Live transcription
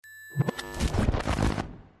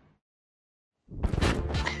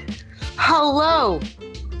Hello,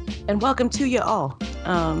 and welcome to you all.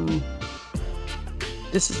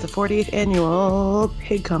 This is the 40th annual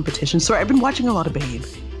pig competition. Sorry, I've been watching a lot of Babe.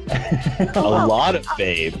 A lot of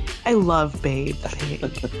Babe. I love Babe the pig.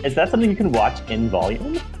 Is that something you can watch in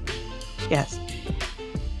volume? Yes.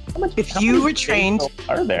 How If many you were pigs trained,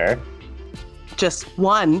 are there? just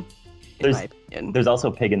one, in my opinion. There's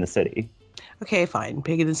also Pig in the City. Okay, fine.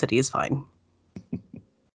 Pig in the City is fine.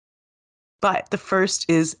 But the first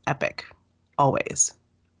is epic. Always.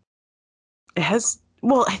 It has...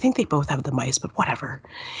 Well, I think they both have the mice, but whatever.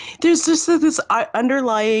 There's just this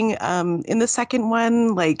underlying, in the second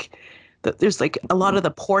one, there's like a lot of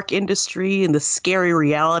the pork industry and the scary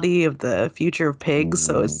reality of the future of pigs.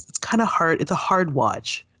 So it's kind of hard. It's a hard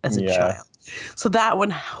watch as a child. So that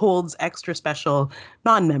one holds extra special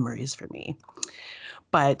non-memories for me.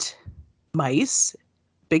 But mice,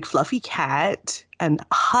 big fluffy cat, and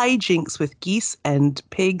hijinks with geese and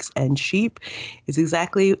pigs and sheep is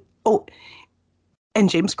exactly... Oh, and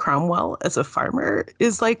James Cromwell as a farmer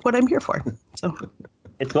is like what I'm here for. So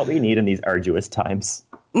it's what we need in these arduous times.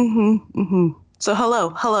 So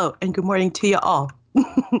hello, and good morning to you all.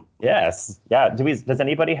 Yes. Yeah. Does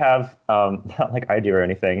anybody have, not like I do or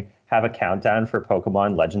anything, have a countdown for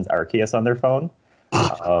Pokemon Legends Arceus on their phone?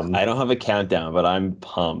 I don't have a countdown, but I'm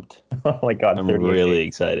pumped. Oh my God. I'm really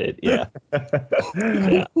excited. Yeah.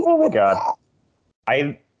 Yeah. Oh my God.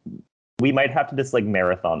 We might have to just like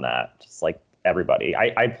marathon that. Just like everybody.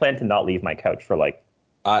 I plan to not leave my couch for like...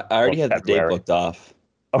 I already had the day booked off.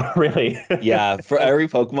 Oh, really? Yeah. For every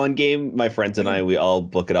Pokemon game, my friends and I, we all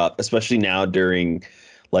book it up, especially now during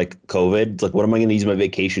like COVID. It's like, what am I going to use my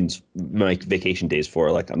vacation days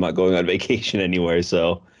for? Like, I'm not going on vacation anywhere.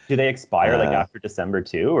 So do they expire like after December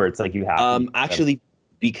too? Or it's like you have to actually,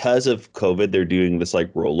 because of COVID, they're doing this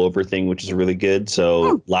like rollover thing, which is really good.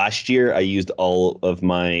 So last year I used all of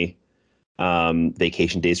my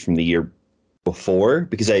vacation days from the year before,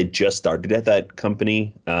 because I had just started at that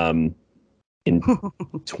company in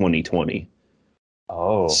 2020.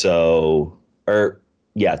 Oh. So,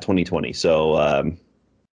 2020. So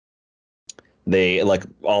they like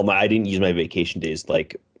I didn't use my vacation days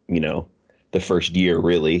like, the first year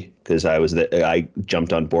really, because I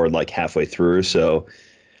jumped on board like halfway through. So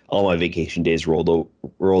all my vacation days rolled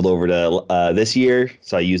over to this year.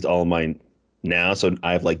 So I used all of mine now. So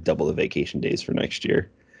I have like double the vacation days for next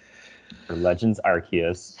year. For Legends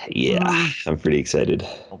Arceus. Yeah, I'm pretty excited.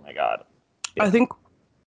 Oh my God. Yeah.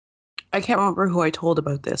 I can't remember who I told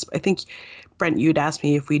about this, but I think, Brent, you'd asked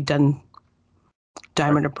me if we'd done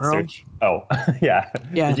Diamond or Pearl. Research. Oh, yeah.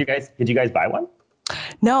 Yeah. Did you guys buy one?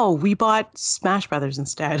 No, we bought Smash Brothers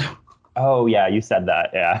instead. Oh yeah, you said that,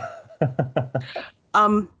 yeah.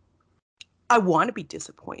 I want to be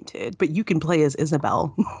disappointed, but you can play as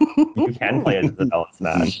Isabelle. You can play as Isabelle in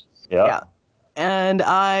Smash. Yep. Yeah. And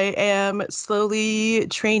I am slowly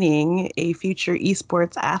training a future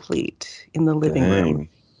esports athlete in the living room.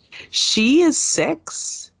 She is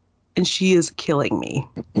 6, and she is killing me.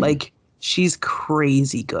 Like, she's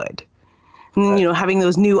crazy good. And, having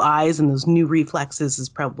those new eyes and those new reflexes is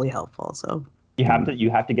probably helpful. So you have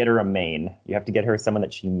to get her a main. You have to get her someone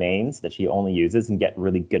that she mains, that she only uses, and get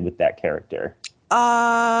really good with that character.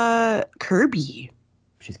 Kirby.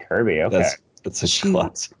 She's Kirby. Okay, that's a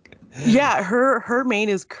classic. Yeah, her main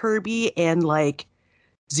is Kirby and like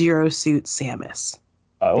Zero Suit Samus.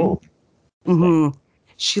 Oh. Mm-hmm.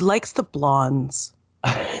 She likes the blondes.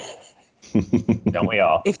 Don't we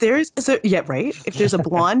all? If there's If there's a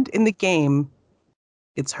blonde in the game,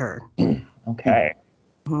 it's her. Okay.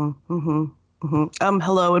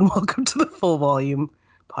 Hello and welcome to the Full Volume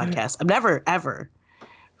podcast. I'm never ever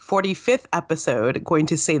 45th episode going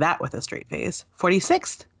to say that with a straight face.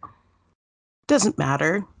 46th. Doesn't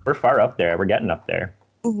matter. We're far up there. We're getting up there.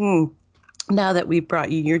 Now that we've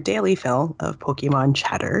brought you your daily fill of Pokemon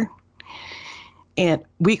chatter. And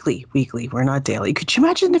weekly. We're not daily. Could you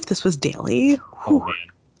imagine if this was daily? Oh,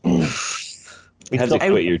 man. You have to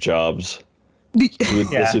quit your jobs.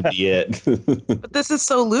 This would be it. But this is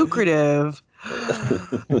so lucrative.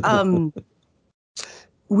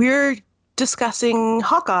 We're discussing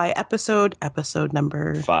Hawkeye episode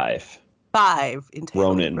number 5. 5.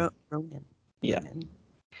 Ronin. Ronin. Yeah.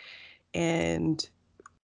 And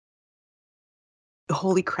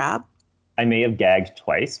holy crap. I may have gagged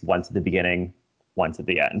twice, once at the beginning, once at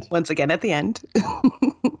the end. Once again at the end.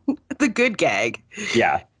 The good gag.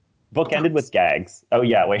 Yeah. Book ended with gags. Oh,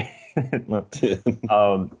 yeah, wait.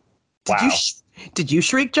 Wow. Did you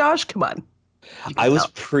shriek, Josh? Come on. I was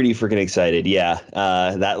pretty freaking excited. Yeah.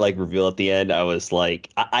 That like reveal at the end, I was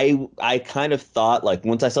like, I kind of thought like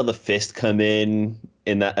once I saw the fist come in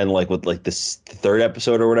in that, and like with like this third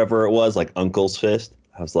episode or whatever it was, like Uncle's Fist.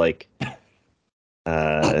 I was like,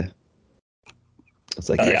 it's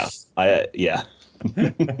like, yeah.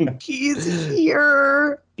 He's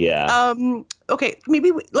here. Yeah. Okay,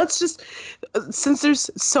 maybe let's just, since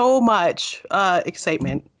there's so much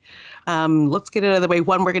excitement, let's get it out of the way.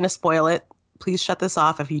 One, we're going to spoil it. Please shut this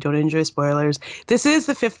off if you don't enjoy spoilers. This is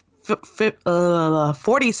the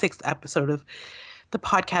 46th episode of the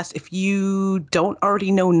podcast. If you don't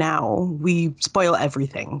already know now, we spoil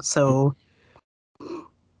everything. So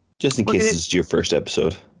just in case this is your first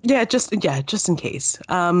episode. Yeah, just in case.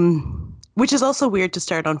 Which is also weird to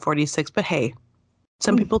start on 46, but hey,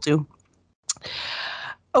 some people do.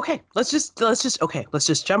 Okay, let's just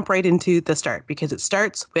jump right into the start, because it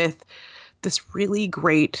starts with this really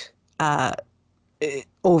great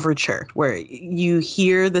overture where you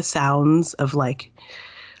hear the sounds of like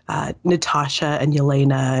Natasha and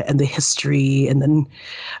Yelena and the history, and then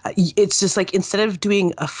it's just like, instead of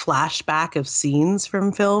doing a flashback of scenes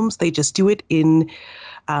from films, they just do it in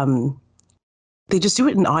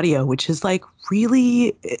audio, which is like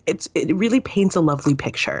really, it really paints a lovely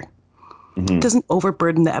picture. Mm-hmm. It doesn't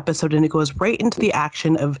overburden the episode, and it goes right into the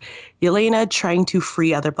action of Yelena trying to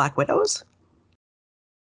free other Black Widows.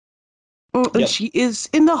 And she is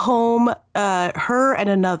in the home. Her and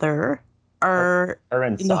another are. Her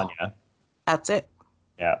and Sonya. That's it.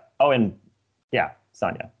 Yeah. Oh, and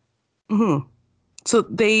Sonya. Mm-hmm. So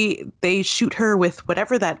they shoot her with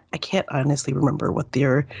whatever that, I can't honestly remember what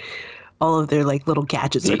all of their like little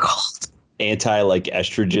gadgets are called. Like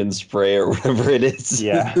estrogen spray or whatever it is.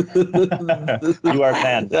 Yeah. You are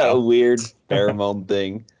fan. That weird pheromone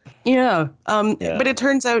thing. Yeah. But it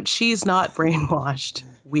turns out she's not brainwashed,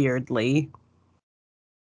 weirdly.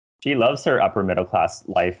 She loves her upper middle class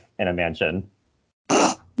life in a mansion.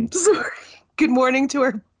 Sorry. Good morning to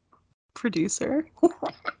our producer.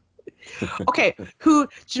 Okay, do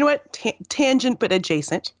you know what? Tangent, but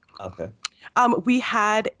adjacent. Okay. We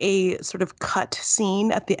had a sort of cut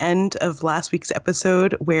scene at the end of last week's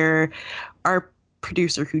episode where our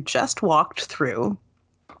producer, who just walked through,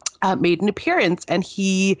 made an appearance, and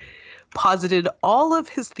he posited all of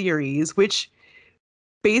his theories, which,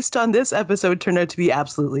 based on this episode, turned out to be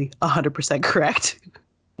absolutely 100% correct.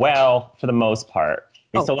 Well, for the most part.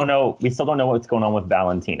 We still don't know what's going on with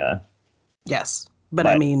Valentina. Yes, but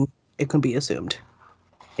I mean, it can be assumed.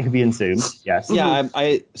 It could be assumed, yes. Yeah,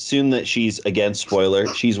 I assume that she's, again, spoiler,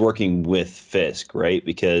 she's working with Fisk, right?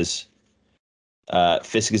 Because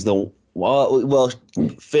Fisk is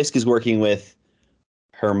Fisk is working with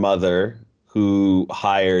her mother, who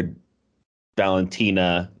hired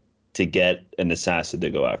Valentina to get an assassin to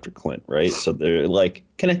go after Clint, right? So they're like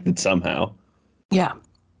connected somehow. Yeah.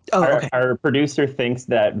 Oh, okay. Our producer thinks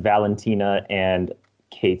that Valentina and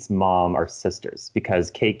Kate's mom are sisters, because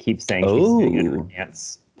Kate keeps saying she's sitting in her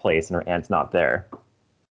aunt's place and her aunt's not there.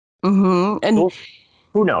 Mm-hmm. And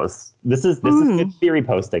who knows? This is good theory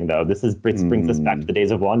posting, though. This brings us back to the days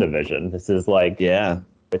of WandaVision. This is like,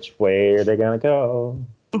 which way are they gonna go?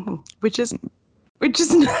 Mm-hmm. Which is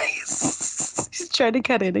nice. He's trying to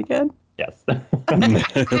cut in again. Yes.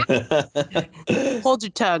 Hold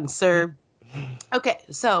your tongue, sir. Okay,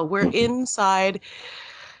 so we're inside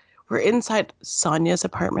Sonya's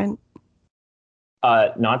apartment.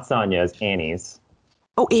 Not Sonya's, Annie's.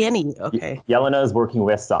 Oh, Annie. Okay. Yelena is working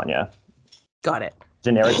with Sonya. Got it.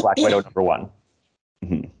 Generic Black Widow number one.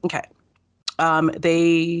 Mm-hmm. Okay.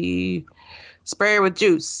 They spray her with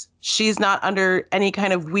juice. She's not under any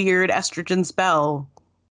kind of weird estrogen spell.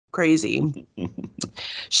 Crazy.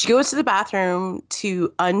 She goes to the bathroom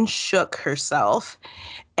to unshook herself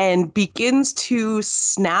and begins to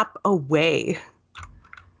snap away.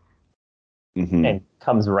 Mm-hmm. And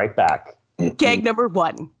comes right back. Gag number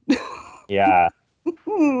one. Yeah.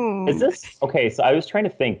 Is this okay? So I was trying to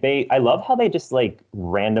think. I love how they just like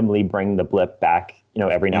randomly bring the blip back,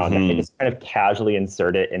 every now and then. They just kind of casually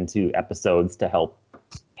insert it into episodes to help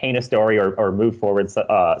paint a story or move forward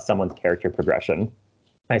someone's character progression,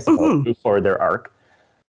 I suppose, move forward their arc.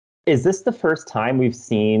 Is this the first time we've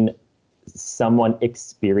seen someone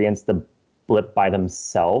experience the blip by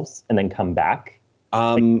themselves and then come back?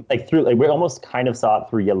 We almost kind of saw it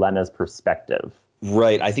through Yelena's perspective.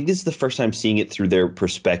 Right. I think this is the first time seeing it through their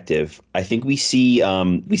perspective. I think we see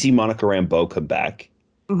Monica Rambeau come back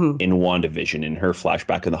in WandaVision in her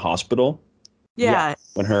flashback in the hospital. Yeah.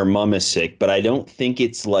 When her mom is sick, but I don't think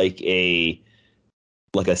it's like a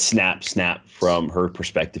snap from her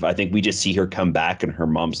perspective. I think we just see her come back and her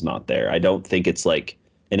mom's not there. I don't think it's like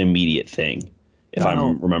an immediate thing, if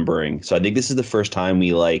I'm remembering. So I think this is the first time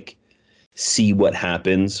we like see what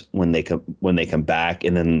happens when they come back,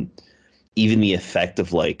 and then even the effect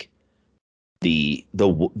of like the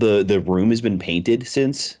room has been painted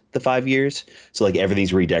since the 5 years, so like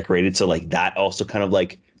everything's redecorated, so like that also kind of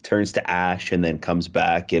like turns to ash and then comes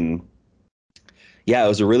back. And yeah, it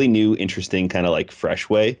was a really new, interesting kind of like fresh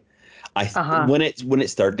way. When it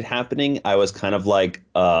started happening, I was kind of like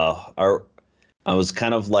I was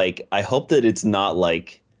kind of like, I hope that it's not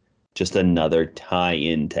like just another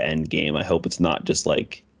tie-in to Endgame. I hope it's not just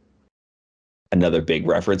like another big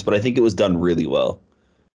reference, but I think it was done really well.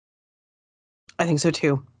 I think so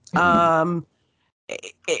too.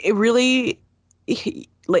 It really,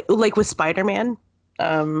 like with Spider-Man,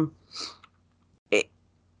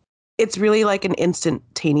 it's really like an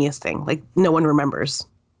instantaneous thing. Like no one remembers.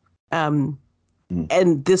 And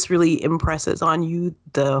this really impresses on you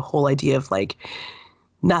the whole idea of like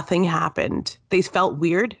nothing happened. They felt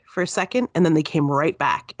weird for a second and then they came right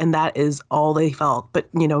back. And that is all they felt. But,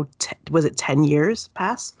 you know, was it 10 years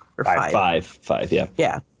pass or 5? Five, yeah.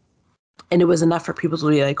 Yeah. And it was enough for people to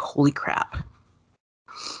be like, holy crap.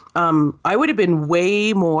 I would have been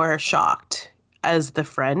way more shocked as the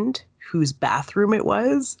friend whose bathroom it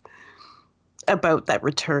was about that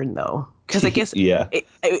return, though. Because I guess, yeah.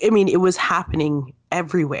 I mean, it was happening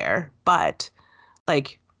everywhere, but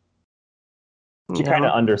like, she kind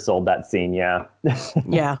of undersold that scene, yeah.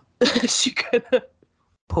 Yeah, she could have.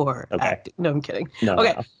 Poor acting. No, I'm kidding. No,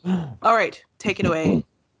 okay, no. All right, take it away.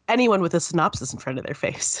 Anyone with a synopsis in front of their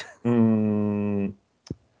face.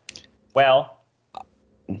 Well,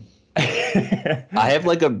 I have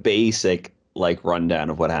like a basic like rundown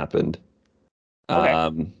of what happened.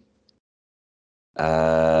 Okay.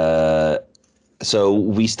 So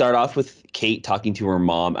we start off with Kate talking to her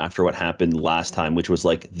mom after what happened last time, which was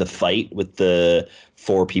like the fight with the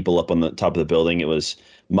 4 people up on the top of the building. It was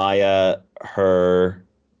Maya, her,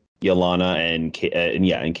 Yolana, and Kate,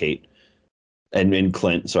 and Kate, and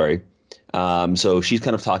Clint. Sorry. So she's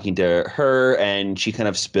kind of talking to her, and she kind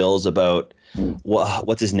of spills about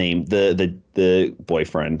what's his name, the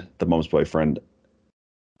boyfriend, the mom's boyfriend.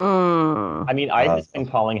 I mean, I've just been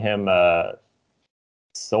calling him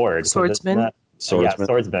Swordsman. Yeah,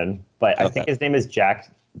 Swordsman. But I think his name is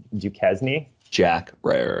Jack Duquesne. Jack,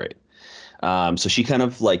 right. So she kind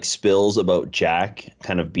of like spills about Jack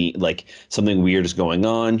kind of being like something weird is going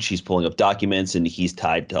on. She's pulling up documents and he's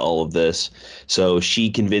tied to all of this. So she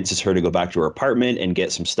convinces her to go back to her apartment and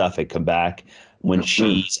get some stuff and come back. When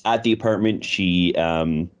she's at the apartment, she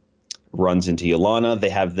runs into Yolana. They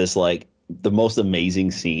have this like the most amazing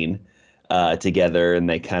scene together, and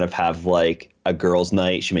they kind of have like a girls'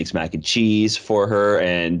 night. She makes mac and cheese for her,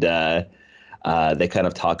 and they kind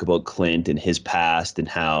of talk about Clint and his past and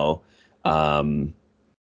how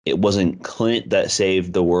it wasn't Clint that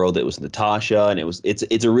saved the world, it was Natasha, and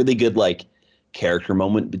it's a really good like character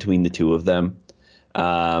moment between the two of them.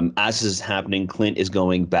 As this is happening, Clint is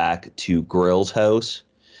going back to Grill's house.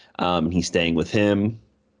 He's staying with him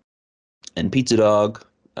and Pizza Dog.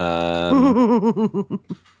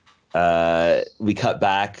 We cut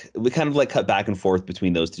back. We kind of like cut back and forth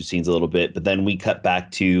between those two scenes a little bit, but then we cut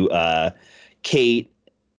back to Kate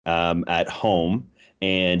at home,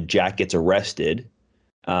 and Jack gets arrested.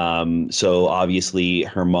 So obviously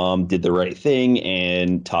her mom did the right thing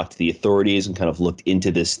and talked to the authorities and kind of looked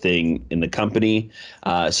into this thing in the company.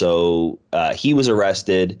 So he was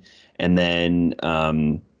arrested, and then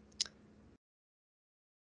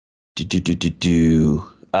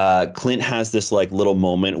Clint has this like little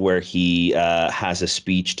moment where he has a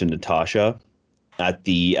speech to Natasha at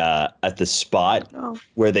the spot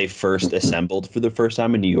where they first assembled for the first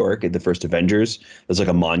time in New York at the first Avengers. There's like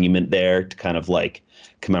a monument there to kind of like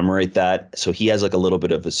commemorate that. So he has like a little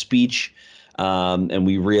bit of a speech, and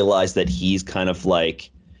we realize that he's kind of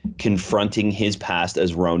like confronting his past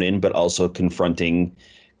as Ronin, but also confronting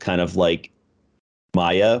kind of like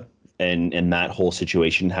Maya and that whole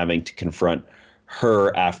situation, having to confront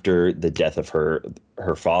her after the death of her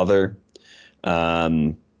father.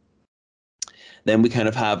 Then we kind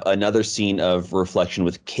of have another scene of reflection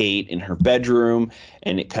with Kate in her bedroom,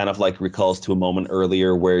 and it kind of like recalls to a moment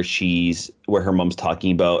earlier where her mom's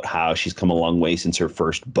talking about how she's come a long way since her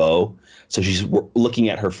first bow. So she's looking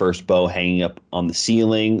at her first bow hanging up on the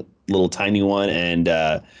ceiling, little tiny one, and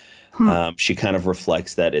she kind of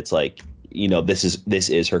reflects that it's like, you know, this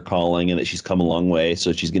is her calling and that she's come a long way,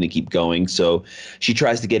 so she's going to keep going. So she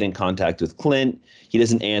tries to get in contact with Clint. He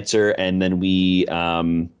doesn't answer, and then we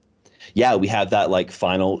have that like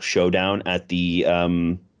final showdown at the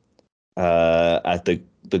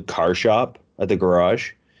car shop, at the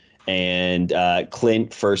garage, and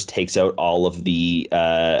Clint first takes out all of the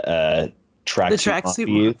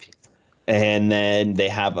tracksuit. And then they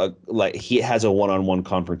have he has a one-on-one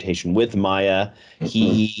confrontation with Maya.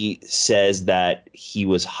 He says that he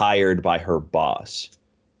was hired by her boss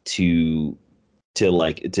to do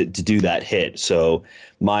that hit. So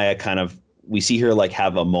Maya we see her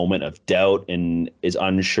have a moment of doubt and is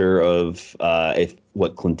unsure of if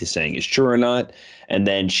what Clint is saying is true or not. And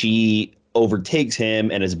then she overtakes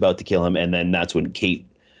him and is about to kill him. And then that's when Kate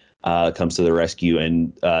comes to the rescue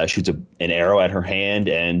and shoots an arrow at her hand,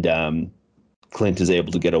 and Clint is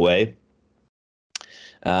able to get away.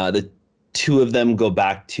 The two of them go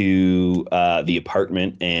back to the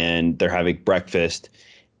apartment, and they're having breakfast,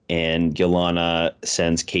 and Yolana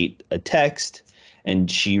sends Kate a text, and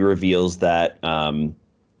she reveals that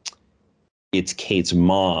it's Kate's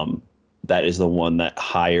mom that is the one that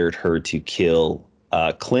hired her to kill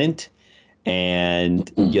Clint, and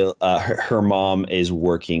her mom is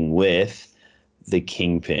working with the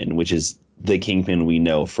Kingpin, which is the Kingpin we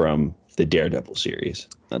know from the Daredevil series.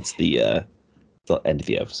 That's the end of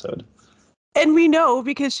the episode. And we know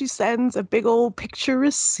because she sends a big old picture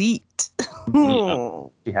receipt. Yeah.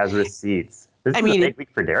 She has receipts. This is a big week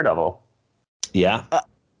for Daredevil. Yeah.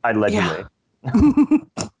 Allegedly.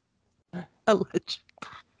 Yeah. Allegedly.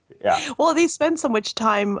 Yeah. Well, they spend so much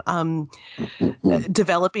time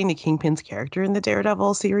developing the Kingpin's character in the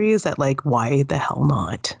Daredevil series that, why the hell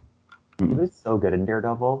not? He was so good in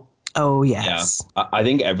Daredevil. Oh, yes. Yeah. I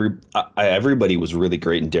think everybody was really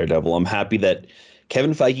great in Daredevil. I'm happy that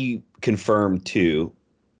Kevin Feige confirmed, too,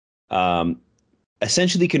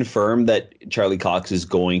 essentially confirmed that Charlie Cox is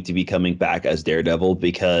going to be coming back as Daredevil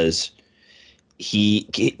because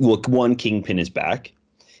one, Kingpin is back,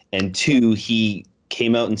 and two, he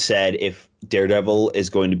came out and said if Daredevil is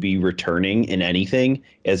going to be returning in anything,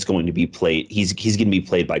 it's going to be played. He's going to be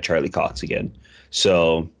played by Charlie Cox again.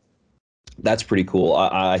 So that's pretty cool.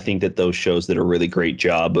 I think that those shows did a really great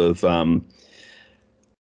job of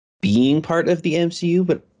being part of the MCU,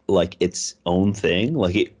 but its own thing.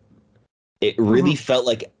 It really felt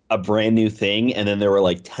like a brand new thing, and then there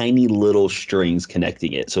were tiny little strings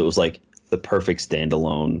connecting it. So it was the perfect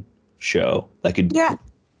standalone show that could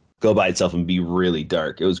go by itself and be really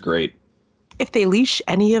dark. It was great. If they leash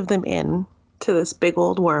any of them in to this big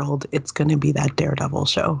old world, it's going to be that Daredevil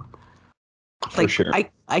show. For sure.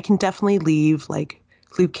 I can definitely leave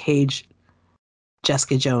Luke Cage,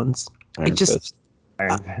 Jessica Jones. Iron Fist.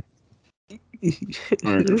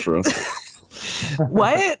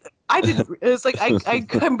 What? I didn't. It was I've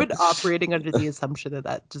been operating under the assumption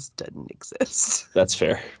that just didn't exist. That's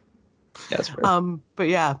fair. That's fair. But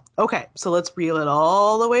yeah. Okay. So let's reel it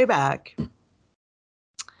all the way back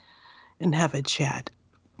and have a chat.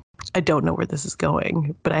 I don't know where this is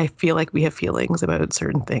going, but I feel like we have feelings about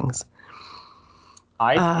certain things.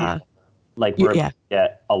 I feel we're going to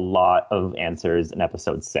get a lot of answers in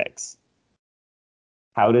episode 6.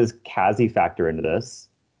 How does Kazi factor into this?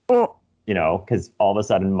 Because all of a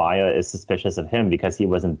sudden Maya is suspicious of him because he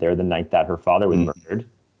wasn't there the night that her father was murdered,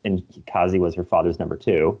 and Kazi was her father's number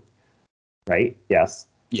 2. Right? Yes.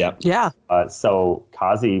 Yeah. Yeah. So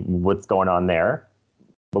Kazi, what's going on there?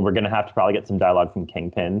 But we're going to have to probably get some dialogue from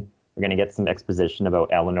Kingpin. We're going to get some exposition about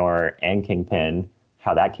Eleanor and Kingpin,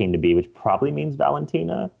 how that came to be, which probably means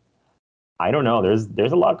Valentina. I don't know.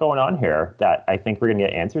 There's a lot going on here that I think we're going to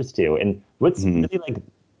get answers to. And what's really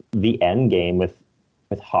the end game with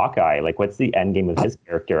Hawkeye? What's the end game of his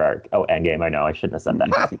character arc? Oh, end game. I know. I shouldn't have said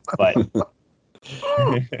that. But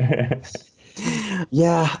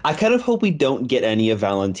yeah, I kind of hope we don't get any of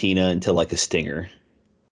Valentina until a stinger.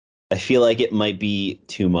 I feel like it might be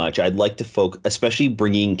too much. I'd like to focus, especially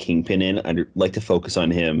bringing Kingpin in. I'd like to focus on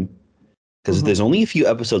him because there's only a few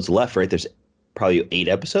episodes left, right? There's probably 8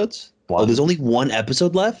 episodes. Wow. Oh, there's only 1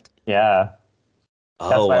 episode left? Yeah.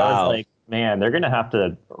 That's why wow. I was man, they're going to have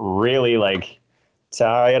to really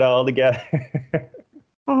tie it all together.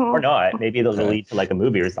 Or not. Maybe it'll lead to a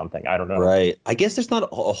movie or something. I don't know. Right. I guess there's not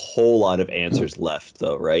a whole lot of answers left,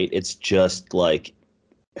 though, right? It's just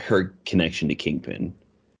her connection to Kingpin.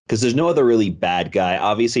 Because there's no other really bad guy.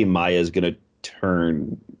 Obviously, Maya's going to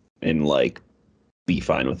turn and be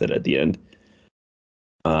fine with it at the end.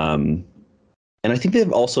 And I think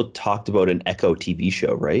they've also talked about an Echo TV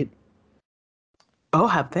show, right? Oh,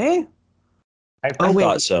 have they? I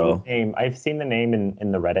thought so. I've seen the name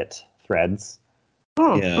in the Reddit threads.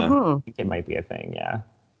 Yeah. I think it might be a thing, yeah.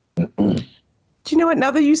 Do you know what?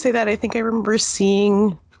 Now that you say that, I think I remember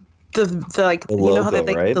seeing the logo, how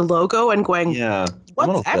they right? the logo and going, yeah,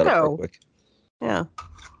 what's Echo? Yeah.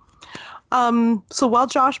 So while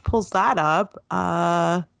Josh pulls that up,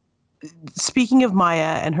 speaking of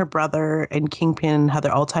Maya and her brother and Kingpin, how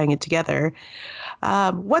they're all tying it together,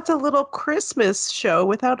 What's a little Christmas show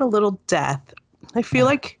without a little death? I feel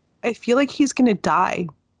like he's gonna die.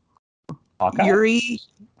 Hawkeye? Yuri,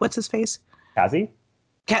 what's his face? Kazi?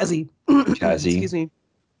 Kazi. Kazi. Excuse me.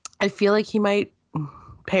 I feel like he might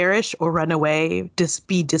perish or run away,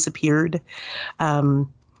 be disappeared,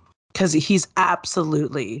 because he's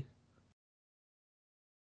absolutely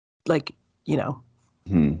like,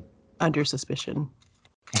 under suspicion.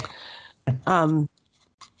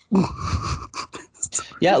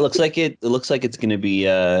 Yeah, it looks like it's gonna be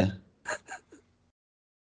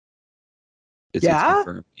it's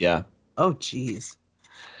confirmed. Yeah. Oh geez.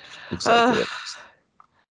 Looks like it.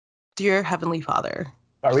 Dear Heavenly Father,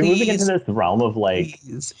 Are we moving into this realm of like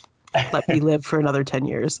please let me live for another 10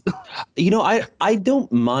 years? I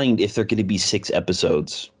don't mind if they're gonna be 6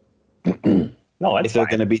 episodes. No, if they're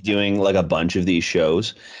going to be doing like a bunch of these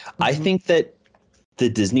shows. I think that the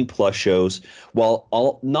Disney Plus shows, while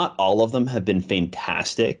not all of them have been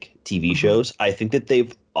fantastic TV shows, I think that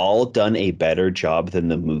they've all done a better job than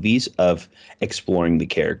the movies of exploring the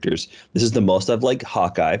characters. This is the most I've liked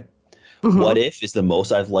Hawkeye. What If is the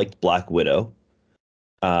most I've liked Black Widow.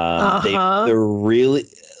 They're really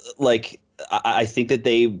like, I think that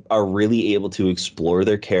they are really able to explore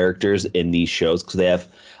their characters in these shows because they have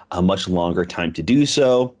a much longer time to do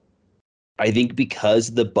so. I think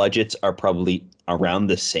because the budgets are probably around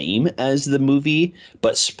the same as the movie,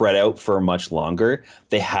 but spread out for much longer,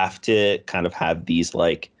 they have to kind of have these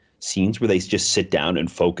like scenes where they just sit down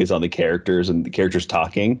and focus on the characters and the characters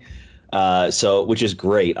talking. Which is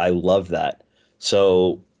great. I love that.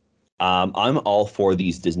 So I'm all for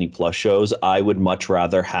these Disney Plus shows. I would much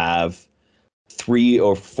rather have 3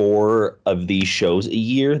 or 4 of these shows a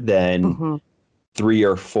year than 3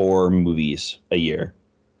 or 4 movies a year.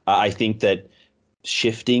 I think that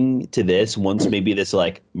shifting to this, once maybe this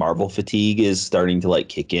like Marvel fatigue is starting to like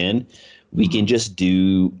kick in, we can just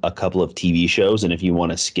do a couple of TV shows. And if you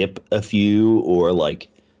want to skip a few or like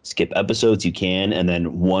skip episodes, you can. And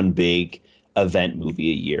then one big event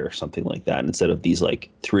movie a year or something like that, instead of these like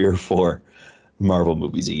 3 or 4 Marvel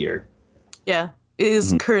movies a year. Yeah, it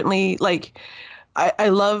is currently like, I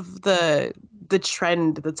love the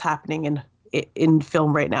trend that's happening in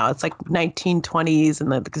film right now. It's like 1920s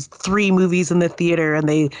and there's 3 movies in the theater and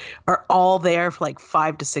they are all there for like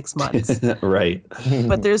 5 to 6 months. Right.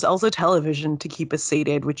 But there's also television to keep us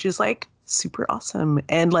sated, which is like super awesome.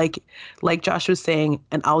 And like Josh was saying,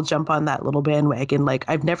 and I'll jump on that little bandwagon, like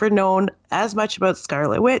I've never known as much about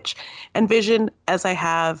Scarlet Witch and Vision as I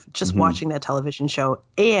have just watching that television show.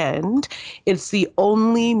 And it's the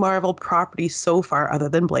only Marvel property so far other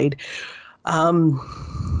than Blade,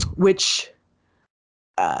 which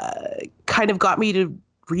kind of got me to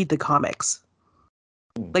read the comics.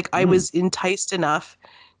 Like I was enticed enough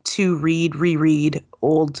to reread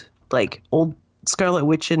old Scarlet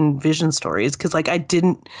Witch and Vision stories because like I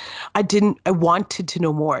wanted to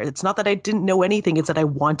know more. It's not that I didn't know anything, it's that I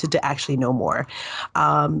wanted to actually know more.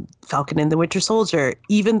 Falcon and the Winter Soldier,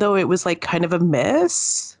 even though it was like kind of a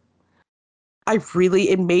miss,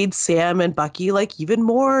 it made Sam and Bucky like even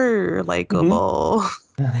more likable.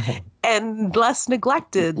 And less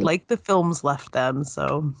neglected, like the films left them.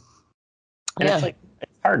 So, and it's like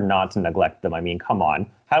it's hard not to neglect them. I mean, come on.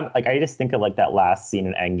 I just think of like that last scene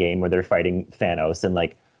in Endgame where they're fighting Thanos, and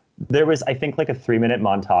like there was I think like a 3-minute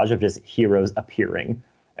montage of just heroes appearing,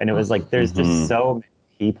 and it was like there's just so many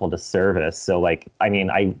people to service. So like I mean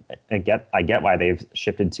I get why they've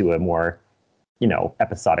shifted to a more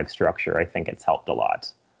episodic structure. I think it's helped a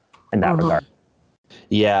lot in that regard.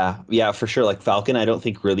 Yeah, for sure. Like Falcon, I don't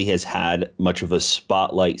think really has had much of a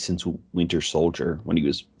spotlight since Winter Soldier when he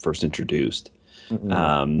was first introduced.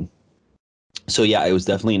 So yeah, it was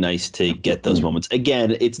definitely nice to get those moments.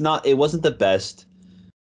 Again, it wasn't the best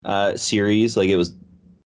series. Like it was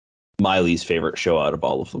Miley's favorite show out of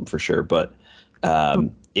all of them for sure. But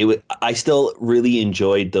I still really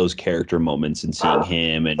enjoyed those character moments and seeing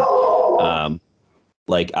him and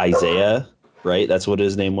like Isaiah. Right, that's what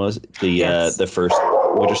his name was. The first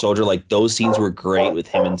Winter Soldier. Like those scenes were great with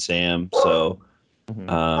him and Sam. So,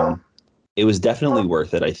 it was definitely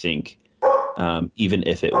worth it. I think, even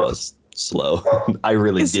if it was slow, I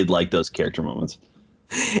really did like those character moments.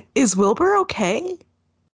 Is Wilbur okay?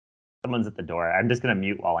 Someone's at the door. I'm just gonna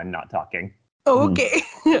mute while I'm not talking. Oh, okay.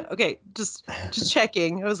 Okay, just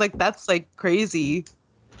checking. I was like, that's like crazy.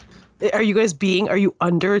 Are you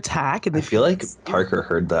under attack? And I feel like Parker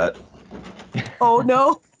heard that. Oh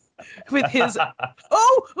no! With his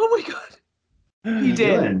oh my god! He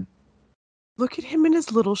did. Look at him in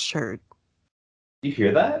his little shirt. You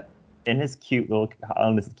hear that? In his cute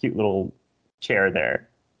little chair there.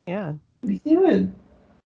 Yeah. What are you doing?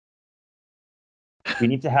 We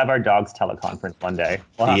need to have our dogs teleconference one day.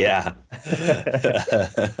 We'll Yeah. I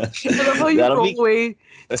love how you roll away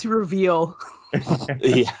to reveal.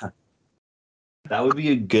 Yeah. That would be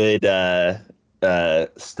a good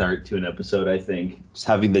start to an episode, I think. Just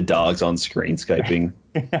having the dogs on screen Skyping.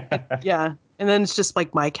 Yeah. And then it's just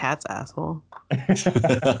like my cat's asshole.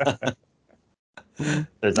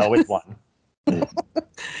 There's always one.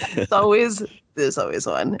 There's always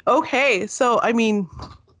one. Okay, so I mean,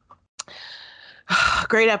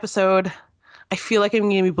 great episode. I feel like I'm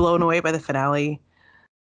going to be blown away by the finale.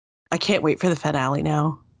 I can't wait for the finale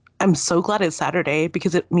now. I'm so glad it's Saturday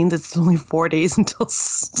because it means it's only 4 days until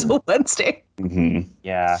Wednesday. Mm-hmm.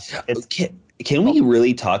 Yeah. Can we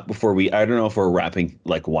really talk before we? I don't know if we're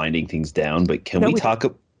winding things down, but can we talk?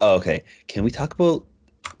 Oh, okay. Can we talk about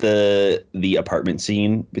the apartment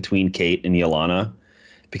scene between Kate and Yolana?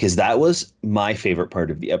 Because that was my favorite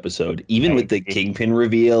part of the episode, even with the Kingpin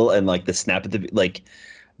reveal and like the snap at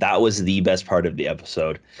that was the best part of the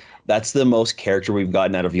episode. That's the most character we've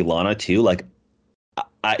gotten out of Yolana too. Like,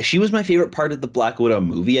 she was my favorite part of the Black Widow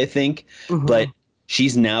movie, I think, but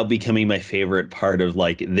she's now becoming my favorite part of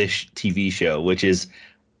like this TV show, which is,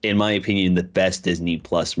 in my opinion, the best Disney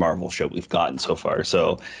Plus Marvel show we've gotten so far.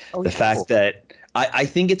 So the fact that I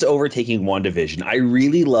think it's overtaking WandaVision. I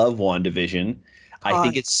really love WandaVision. I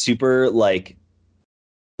think it's super like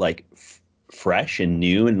fresh and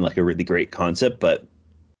new and like a really great concept, but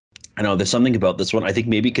I know there's something about this one. I think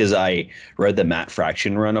maybe because I read the Matt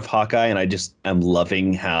Fraction run of Hawkeye, and I'm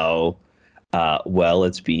loving how well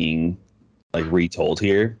it's being like retold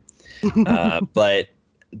here. But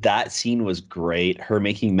that scene was great. Her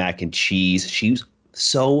making mac and cheese. She was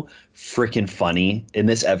so freaking funny in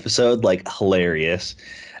this episode, like hilarious.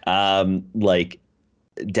 Like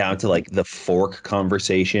down to like the fork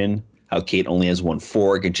conversation, how Kate only has one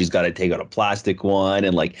fork and she's got to take out a plastic one,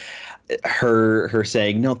 and like her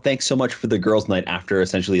saying, no, thanks so much for the girls' night, after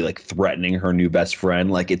essentially like threatening her new best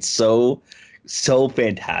friend. Like it's so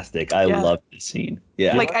fantastic. I love this scene.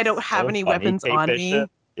 Yeah. Like I don't have any weapons on me.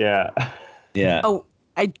 Yeah. Yeah. Oh,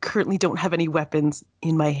 I currently don't have any weapens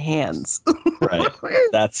in my hands. Right.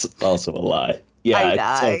 That's also a lie. Yeah.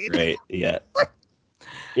 It's so great. Yeah.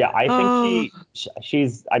 Yeah, I think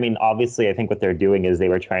she's, I mean, obviously, I think what they're doing is they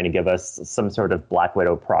were trying to give us some sort of Black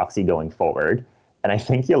Widow proxy going forward. And I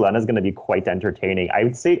think Yelena's going to be quite entertaining. I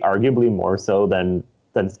would say arguably more so than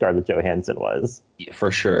Scarlett Johansson was. Yeah, for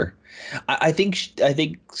sure. I think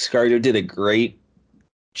Scarlett did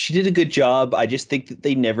she did a good job. I just think that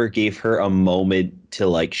they never gave her a moment to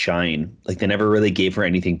like shine. Like they never really gave her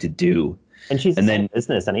anything to do. And she's in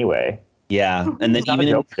business anyway. Yeah, and then even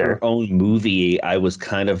in her own movie, I was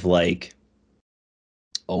kind of like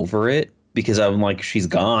over it because I'm like, she's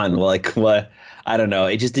gone. Like, what? I don't know.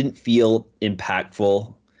 It just didn't feel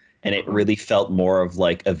impactful, and it really felt more of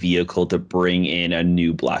like a vehicle to bring in a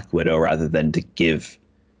new Black Widow rather than to give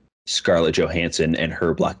Scarlett Johansson and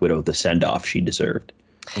her Black Widow the send-off she deserved.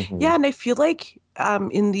 Mm-hmm. Yeah, and I feel like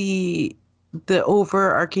in the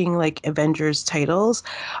overarching like Avengers titles,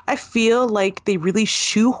 I feel like they really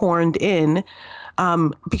shoehorned in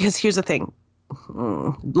because here's the thing,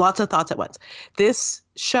 lots of thoughts at once. This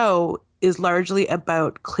show is largely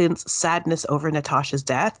about Clint's sadness over Natasha's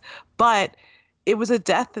death, but it was a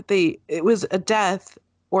death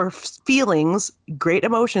or feelings, great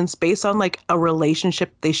emotions based on like a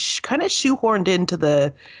relationship they kind of shoehorned into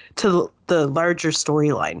the larger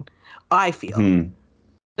storyline, I feel.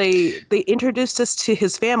 They introduced us to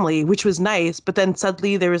his family, which was nice, but then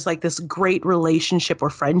suddenly there was like this great relationship or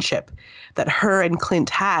friendship that her and Clint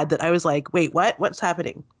had that I was like, wait, what? What's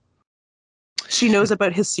happening? She knows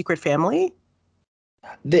about his secret family?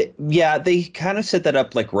 They kind of set that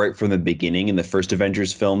up like right from the beginning in the first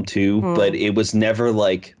Avengers film too, but it was never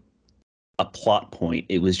like a plot point.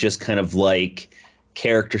 It was just kind of like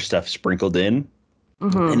character stuff sprinkled in.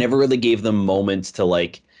 It never really gave them moments to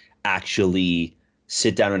like actually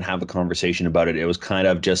sit down and have a conversation about it. It was kind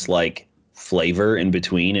of just like flavor in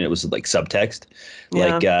between, and it was like subtext.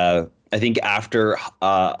 Yeah. Like I think after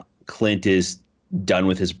Clint is done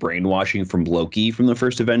with his brainwashing from Loki from the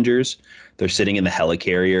first Avengers, they're sitting in the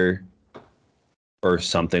helicarrier or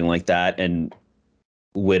something like that, and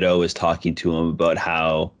Widow is talking to him about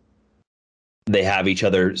how they have each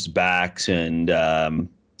other's backs, and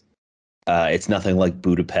it's nothing like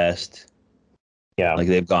Budapest. Yeah, like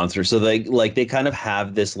they've gone through. So they kind of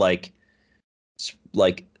have this like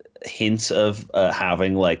hints of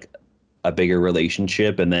having like a bigger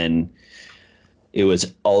relationship, and then it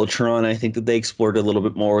was Ultron. I think that they explored a little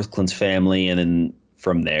bit more with Clint's family, and then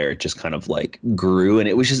from there it just kind of like grew, and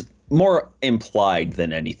it was just more implied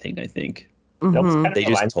than anything. I think they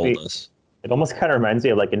just told us. It almost kind of reminds me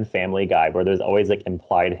of like in Family Guy, where there's always like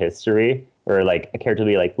implied history, or like a character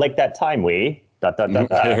will be like that time we dot dot dot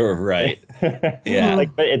dot. Right. Yeah.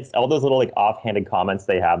 Like, but it's all those little like offhanded comments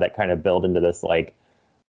they have that kind of build into this like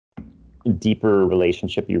deeper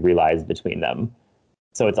relationship you realize between them.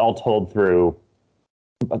 So it's all told through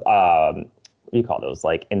what do you call those?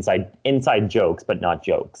 Like inside jokes, but not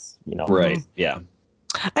jokes, you know? Right. Yeah.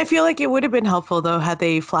 I feel like it would have been helpful though had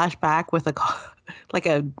they flashed back with a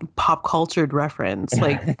pop cultured reference,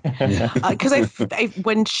 like because I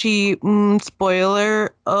when she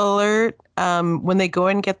spoiler alert, when they go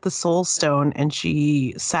and get the soul stone and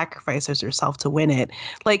she sacrifices herself to win it,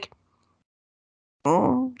 like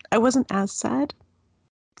I wasn't as sad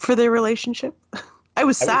for their relationship. I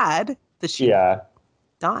was sad that she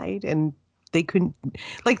died and they couldn't,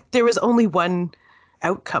 like, there was only one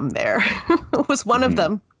outcome there. It was one of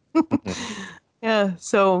them. Yeah,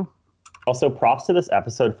 so also props to this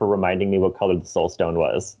episode for reminding me what color the soul stone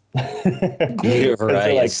was. You're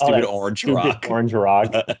right. Like, stupid orange rock. Orange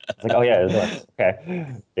rock. It's like, oh yeah, it was. Okay.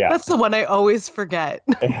 Yeah. That's the one I always forget.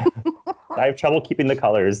 I have trouble keeping the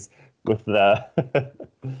colors with the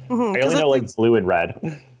I only know like blue and red.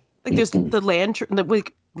 Like there's the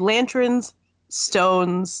lanterns,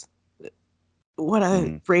 stones, what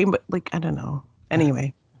a rainbow, like I don't know.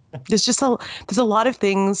 Anyway, there's a lot of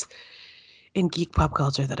things in geek pop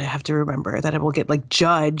culture that I have to remember that I will get like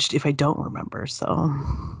judged if I don't remember. So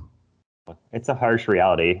it's a harsh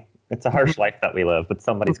reality. It's a harsh life that we live, but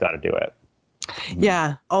somebody's got to do it.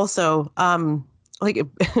 Yeah. Also, like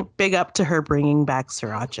big up to her bringing back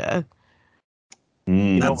sriracha.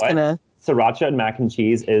 You know what? Sriracha and mac and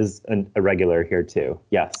cheese is a regular here too.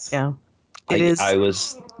 Yes. Yeah. It is. I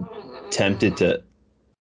was tempted to.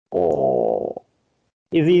 Oh.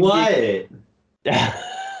 Is he? What?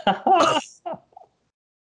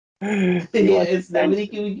 Is nobody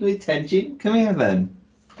giving you attention? Come here then.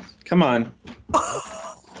 Come on.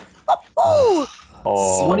 Oh.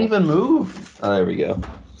 Won't even move. Oh, there we go.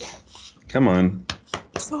 Come on.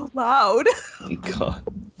 So loud. Oh my God.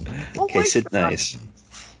 Okay, sit nice.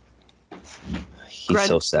 He's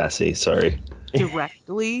so sassy. Sorry.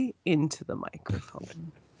 Directly into the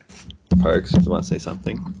microphone. Parks, you want to say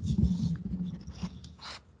something?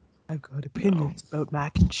 I've got opinions about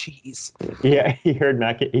mac and cheese. Yeah, he heard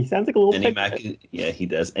mac. He sounds like a little. Yeah, he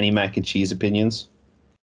does. Any mac and cheese opinions?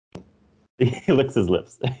 He licks his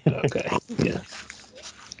lips. Okay. Yeah.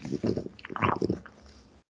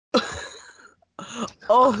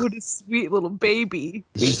 Oh, what a sweet little baby.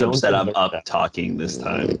 He's so upset I'm up talking this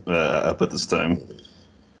time. Up at this time.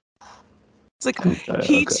 It's like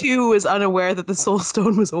he too was unaware that the soul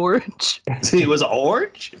stone was orange. It was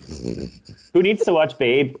orange? Who needs to watch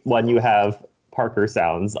Babe when you have Parker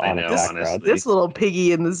sounds on the background? This little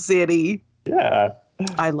piggy in the city. Yeah.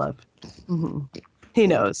 I love. Mm-hmm. He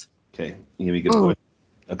knows. Okay, you give me a good point.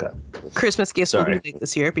 Okay. Christmas gifts will be late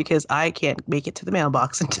this year because I can't make it to the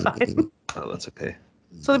mailbox in time. Oh, that's okay.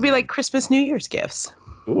 So it'll be like Christmas, New Year's gifts.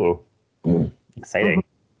 Ooh. Exciting.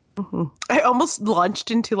 Mm-hmm. I almost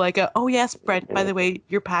launched into like oh yes, Brent, by the way,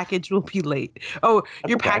 your package will be late. Oh, that's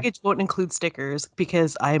your package won't include stickers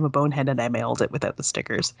because I am a bonehead and I mailed it without the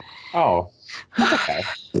stickers. Oh, okay.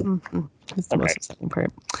 Mm-hmm. That's the most exciting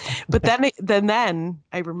part. But then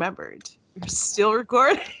I remembered. We're still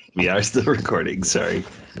recording. We are still recording. Sorry.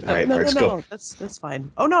 All right, no, go. That's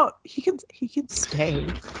fine. Oh no, he can stay.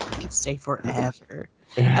 He can stay forever.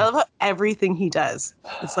 I love how everything he does.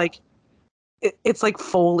 It's like it's like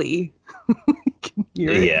Foley.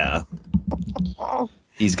 Yeah.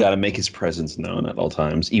 He's got to make his presence known at all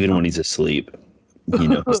times, even when he's asleep. He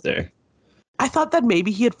knows there. I thought that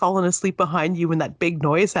maybe he had fallen asleep behind you when that big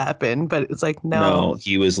noise happened, but it's like, no. No,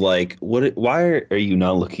 he was like, "What? Why are you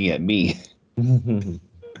not looking at me?"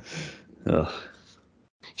 Ugh.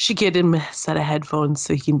 Should get him a set of headphones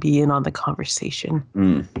so he can be in on the conversation.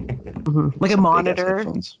 Mm-hmm. Like a monitor.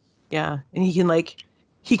 Yeah. And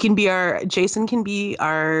Jason can be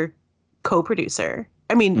our co-producer.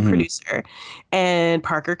 Producer. And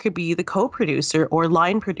Parker could be the co-producer or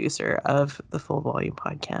line producer of the Full Volume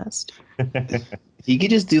podcast. He could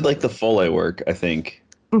just do like the Foley work, I think.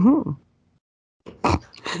 Mm-hmm.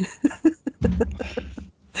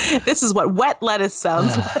 This is what wet lettuce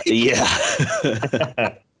sounds like.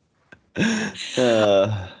 Yeah.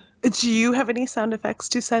 Do you have any sound effects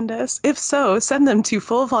to send us? If so, send them to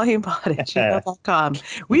fullvolumepod@gmail.com.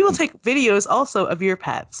 We will take videos also of your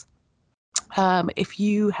pets. If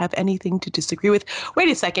you have anything to disagree with, wait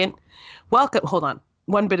a second. Hold on.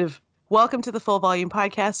 Welcome to the Full Volume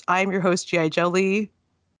Podcast. I'm your host, G.I. Jolie.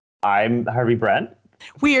 I'm Harvey Brent.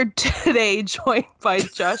 We are today joined by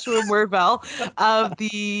Joshua Murr-VELL of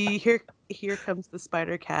the Here Comes the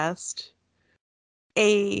Spider Cast,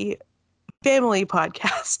 a family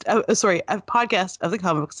podcast. A podcast of the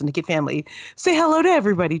Comic Book Syndicate family. Say hello to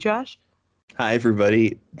everybody, Josh. Hi,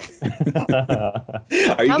 everybody.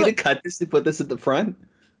 Are you going to cut this and put this at the front?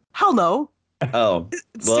 Hell no. Oh,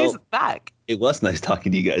 it stays at the back. It was nice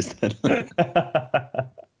talking to you guys then.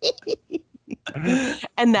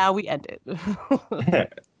 And now we end it.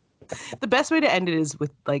 The best way to end it is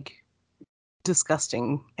with like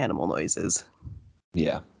disgusting animal noises.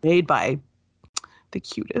 Yeah. Made by the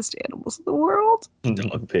cutest animals in the world.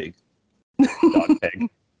 Dog pig. Dog pig.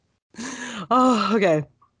 Oh, okay.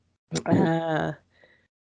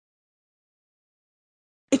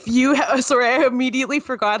 If you sorry, I immediately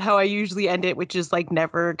forgot how I usually end it, which is like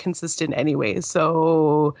never consistent anyway.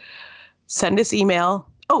 So send us email.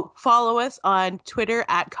 Oh, follow us on Twitter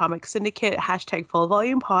at Comic Syndicate,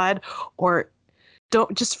 #FullVolumePod, or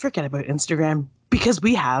don't just forget about Instagram because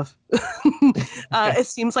we have. It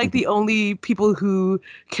seems like the only people who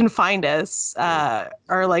can find us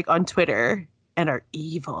are like on Twitter and are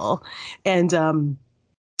evil, and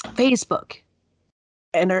Facebook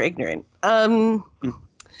and are ignorant.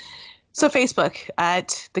 So Facebook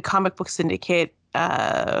at the Comic Book Syndicate, do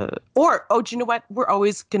you know what? We're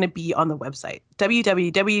always going to be on the website,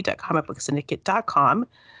 www.comicbooksyndicate.com.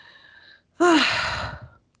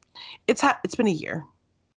 It's been a year.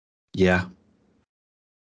 Yeah.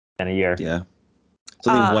 And a year. Yeah.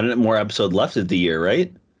 So I think one more episode left of the year,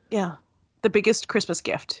 right? Yeah. The biggest Christmas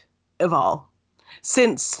gift of all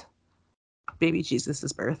since baby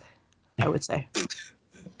Jesus' birth, I would say.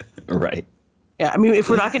 Right. Yeah, I mean, if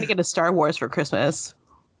we're not going to get a Star Wars for Christmas,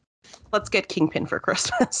 let's get Kingpin for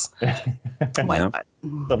Christmas. Why not?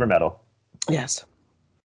 Silver medal. Yes.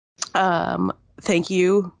 Thank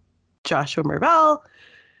you, Joshua Murr-VELL,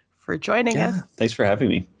 for joining us. Thanks for having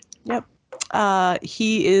me. Yep.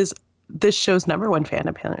 He is this show's #1 fan,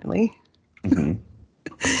 apparently. Mm-hmm.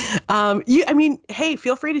 Hey,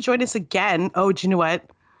 feel free to join us again. Oh, do you know what?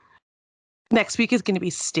 Next week is going to be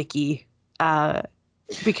sticky.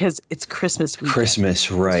 Because it's Christmas weekend.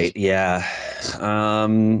 Christmas, right? Yeah.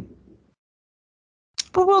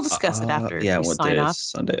 But we'll discuss it after. Yeah, we what sign day off. is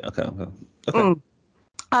Sunday? Okay.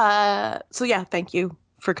 So yeah, thank you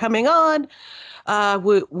for coming on.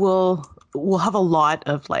 We'll have a lot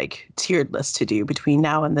of like tiered lists to do between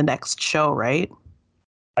now and the next show, right?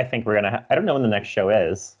 I think we're gonna. I don't know when the next show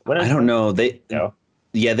is. I don't know. No.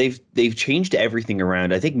 Yeah, they've changed everything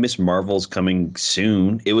around. I think Miss Marvel's coming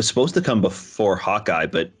soon. It was supposed to come before Hawkeye,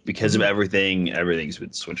 but because of everything's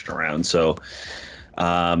been switched around. So,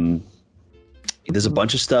 there's a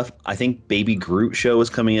bunch of stuff. I think Baby Groot show is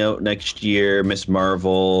coming out next year. Miss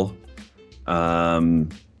Marvel,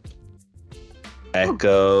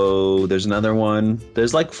 Echo. There's another one.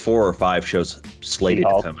 There's like 4 or 5 shows slated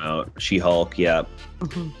to come out. She-Hulk, yeah.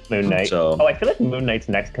 Moon Knight. So, I feel like Moon Knight's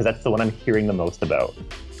next because that's the one I'm hearing the most about.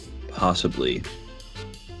 Possibly.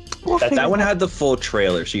 We'll That one had the full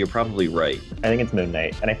trailer, so you're probably right. I think it's Moon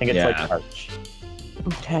Knight, and I think it's like March.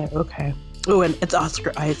 Okay. Oh, and it's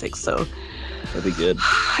Oscar Isaac, so That'd be good.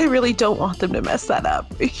 I really don't want them to mess that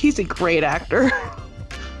up. He's a great actor.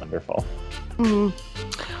 Wonderful.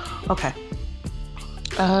 Okay.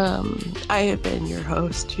 I have been your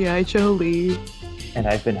host, G.I. Jolie. And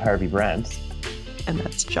I've been Harvey Brent. And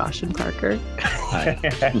that's Josh and Parker. Hi.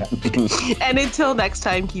 And until next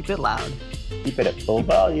time, keep it loud. Keep it at full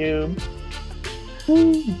volume.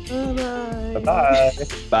 Bye-bye. Bye-bye.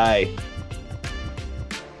 Bye.